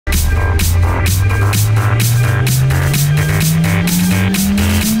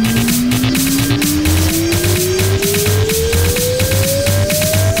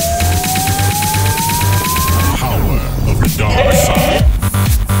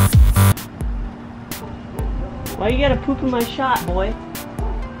Why you gotta poop in my shot, boy?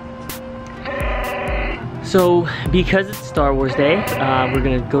 So, because it's Star Wars Day, we're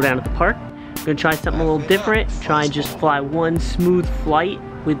gonna go down to the park. We're gonna try something a little different. Try and just fly one smooth flight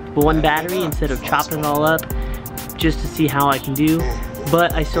with one battery instead of chopping it all up, just to see how I can do.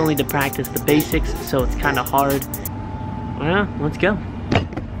 But I still need to practice the basics, so it's kind of hard. Well, let's go.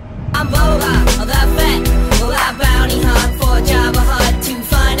 I'm Bola, the fett, Bola bounty hunt for Java Hut to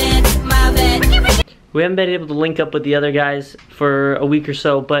finance my vet. We haven't been able to link up with the other guys for a week or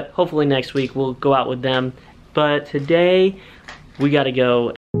so, but hopefully next week we'll go out with them. But today, we gotta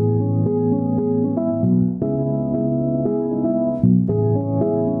go.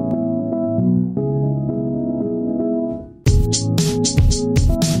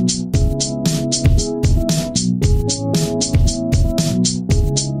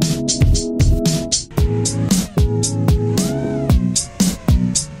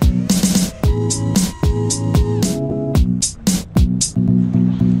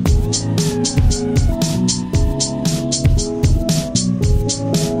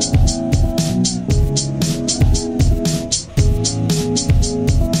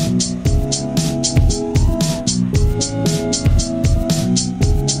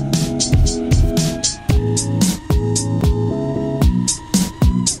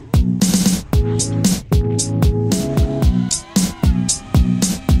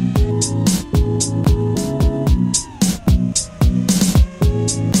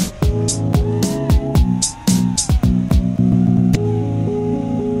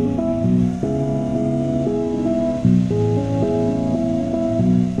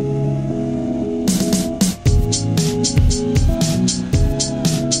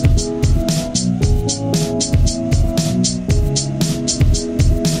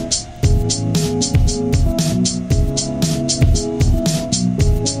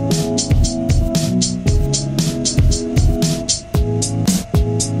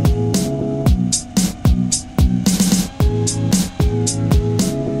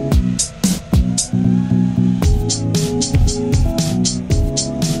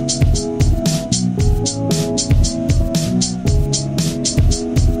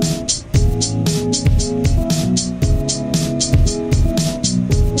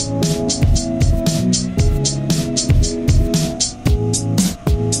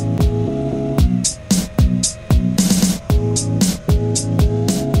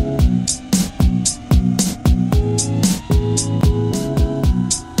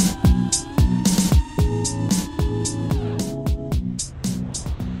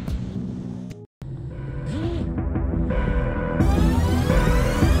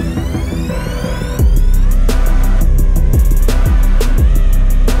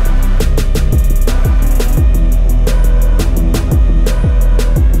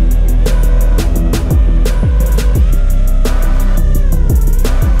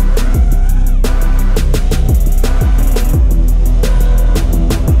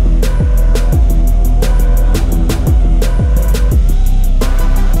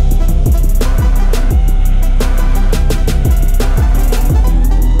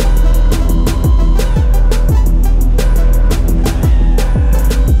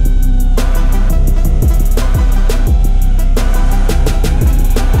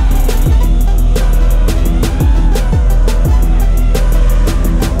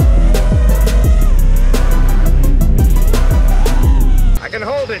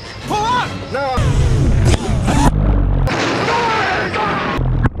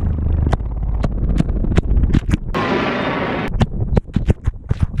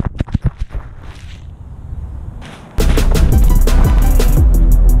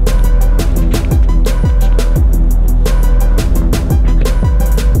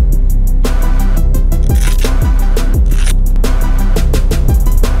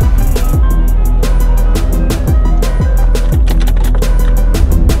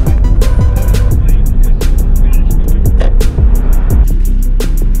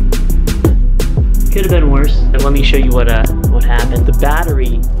 Let me show you what happened. The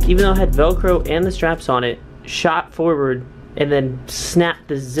battery, even though it had Velcro and the straps on it, shot forward and then snapped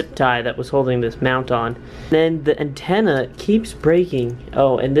the zip tie that was holding this mount on. And then the antenna keeps breaking.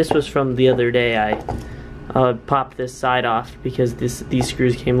 Oh, and this was from the other day. I popped this side off because these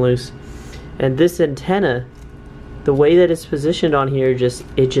screws came loose. And this antenna, the way that it's positioned on here,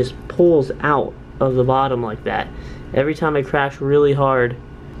 it just pulls out of the bottom like that. Every time I crash really hard,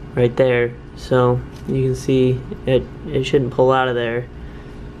 right there. So you can see it shouldn't pull out of there.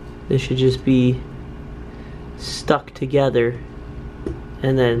 This should just be stuck together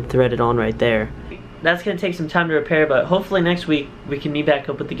and then threaded on right there. That's gonna take some time to repair, but hopefully next week we can meet back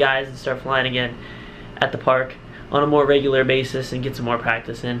up with the guys and start flying again at the park. on a more regular basis and get some more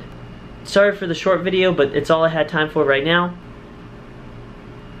practice in. Sorry for the short video, but it's all I had time for right now.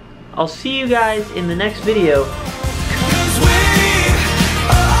 I'll see you guys in the next video.